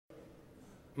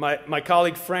My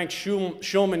colleague Frank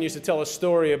Schulman used to tell a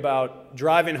story about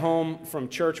driving home from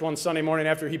church one Sunday morning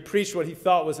after he preached what he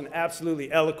thought was an absolutely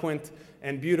eloquent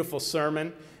and beautiful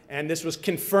sermon. And this was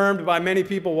confirmed by many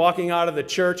people walking out of the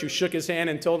church who shook his hand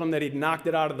and told him that he'd knocked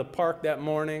it out of the park that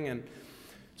morning. And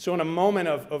so in a moment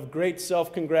of great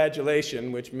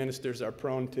self-congratulation, which ministers are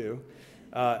prone to,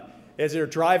 as they're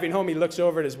driving home, he looks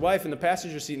over at his wife in the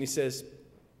passenger seat and he says,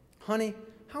 "Honey,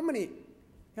 how many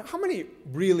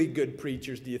really good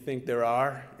preachers do you think there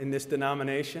are in this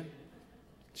denomination?"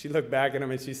 She looked back at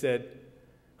him and she said,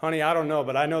 "Honey, I don't know,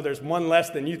 but I know there's one less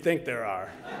than you think there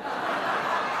are."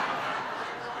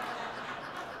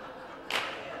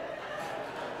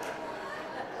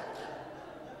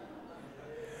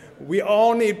 We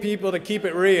all need people to keep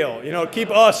it real, keep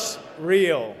us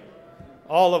real,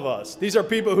 all of us. These are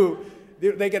people who,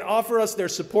 they can offer us their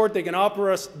support, they can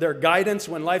offer us their guidance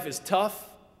when life is tough,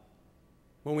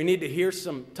 when we need to hear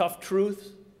some tough truths.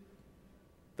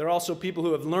 They're also people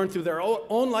who have learned through their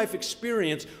own life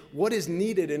experience what is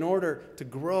needed in order to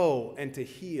grow and to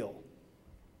heal.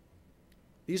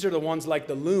 These are the ones like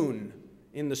the loon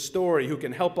in the story who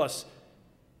can help us,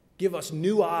 give us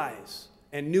new eyes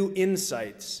and new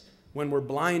insights when we're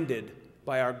blinded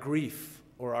by our grief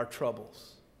or our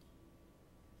troubles.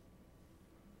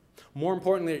 More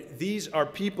importantly, these are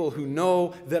people who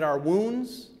know that our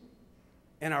wounds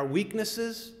and our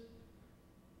weaknesses,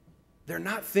 they're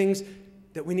not things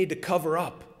that we need to cover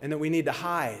up and that we need to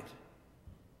hide.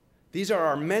 These are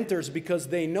our mentors because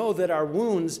they know that our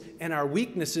wounds and our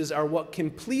weaknesses are what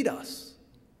complete us.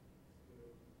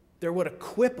 They're what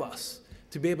equip us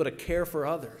to be able to care for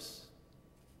others,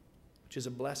 which is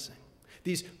a blessing.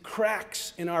 These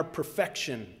cracks in our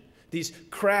perfection, these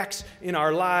cracks in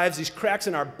our lives, these cracks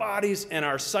in our bodies and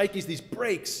our psyches, these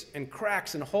breaks and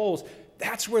cracks and holes,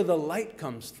 that's where the light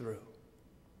comes through.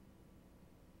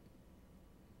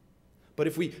 But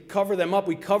if we cover them up,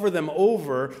 we cover them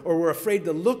over, or we're afraid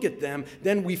to look at them,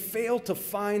 then we fail to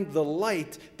find the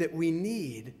light that we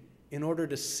need in order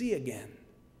to see again.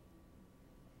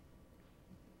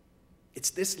 It's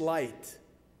this light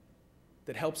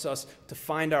that helps us to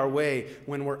find our way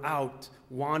when we're out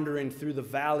wandering through the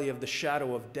valley of the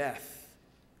shadow of death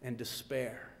and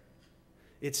despair.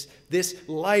 It's this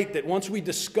light that once we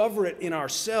discover it in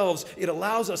ourselves, it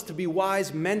allows us to be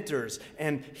wise mentors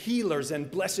and healers and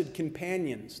blessed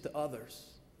companions to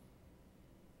others.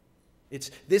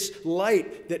 It's this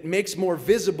light that makes more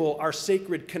visible our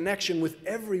sacred connection with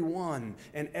everyone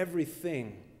and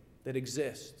everything that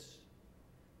exists.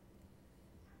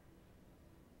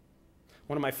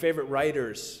 One of my favorite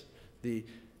writers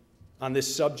on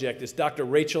this subject is Dr.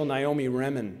 Rachel Naomi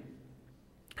Remen.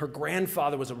 Her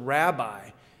grandfather was a rabbi,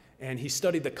 and he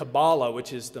studied the Kabbalah,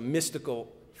 which is the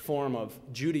mystical form of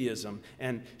Judaism.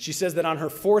 And she says that on her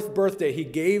 4th birthday, he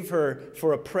gave her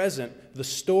for a present the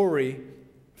story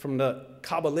from the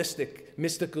Kabbalistic,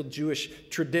 mystical Jewish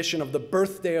tradition of the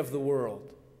birthday of the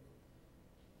world.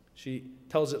 She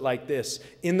tells it like this: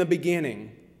 "In the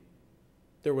beginning,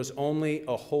 there was only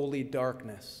a holy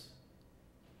darkness.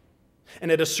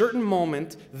 And at a certain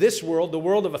moment, this world, the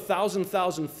world of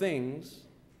 1,000,000 things,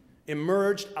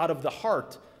 emerged out of the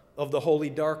heart of the holy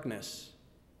darkness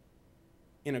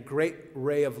in a great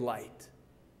ray of light.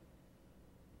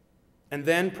 And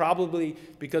then, probably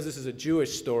because this is a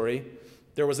Jewish story,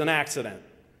 there was an accident.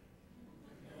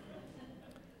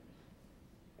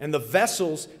 And the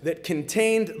vessels that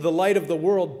contained the light of the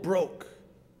world broke.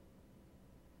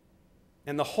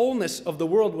 And the wholeness of the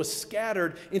world was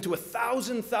scattered into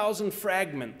 1,000,000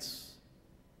 fragments.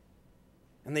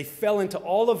 And they fell into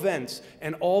all events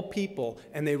and all people,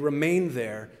 and they remain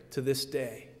there to this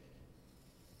day."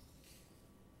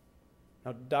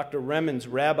 Now, Dr. Remen's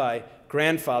rabbi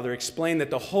grandfather explained that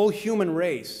the whole human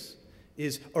race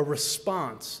is a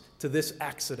response to this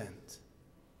accident.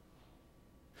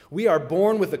 We are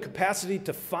born with the capacity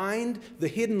to find the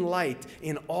hidden light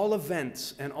in all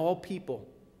events and all people,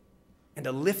 and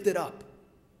to lift it up,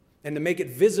 and to make it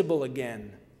visible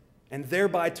again, and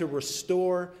thereby to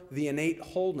restore the innate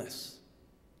wholeness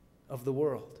of the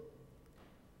world.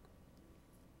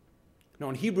 Now,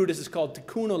 in Hebrew, this is called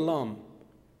tikkun olam,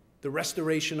 the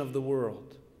restoration of the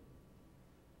world.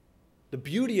 The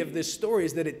beauty of this story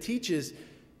is that it teaches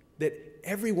that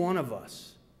every one of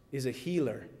us is a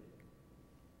healer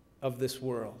of this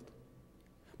world.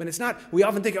 But it's not, we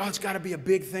often think, oh, it's got to be a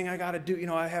big thing I got to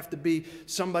do. I have to be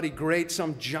somebody great,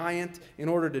 some giant in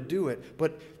order to do it.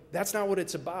 But that's not what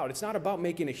it's about. It's not about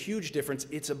making a huge difference.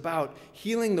 It's about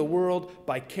healing the world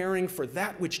by caring for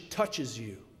that which touches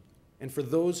you and for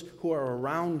those who are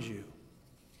around you.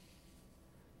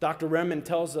 Dr. Remen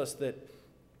tells us that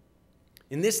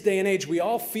In this day and age, we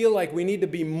all feel like we need to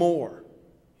be more,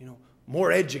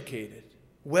 more educated,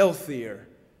 wealthier,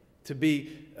 to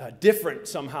be different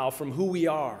somehow from who we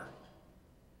are.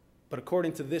 But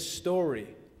according to this story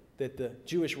that the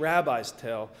Jewish rabbis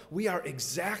tell, we are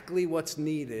exactly what's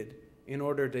needed in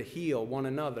order to heal one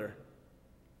another.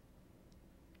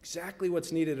 Exactly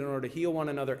what's needed in order to heal one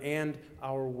another and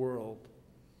our world.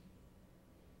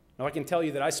 Now, I can tell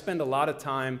you that I spend a lot of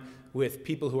time with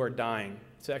people who are dying.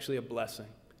 It's actually a blessing.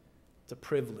 It's a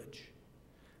privilege.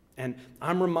 And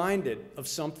I'm reminded of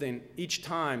something each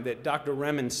time that Dr.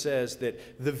 Remen says,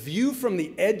 that the view from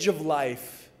the edge of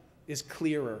life is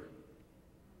clearer.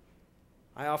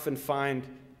 I often find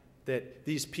that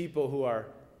these people who are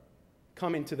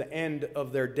coming to the end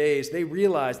of their days, they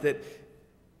realize that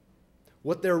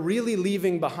what they're really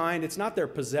leaving behind, it's not their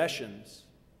possessions,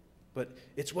 but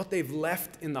it's what they've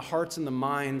left in the hearts and the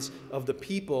minds of the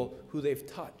people who they've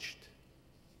touched.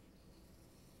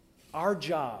 Our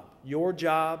job, your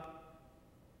job,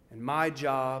 and my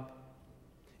job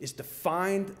is to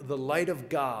find the light of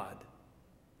God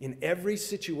in every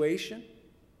situation,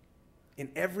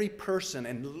 in every person,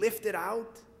 and lift it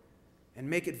out and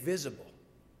make it visible.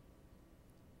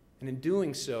 And in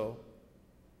doing so,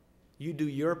 you do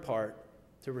your part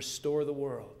to restore the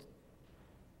world.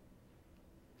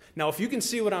 Now, if you can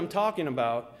see what I'm talking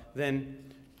about,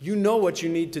 then you know what you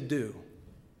need to do.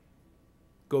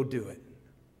 Go do it.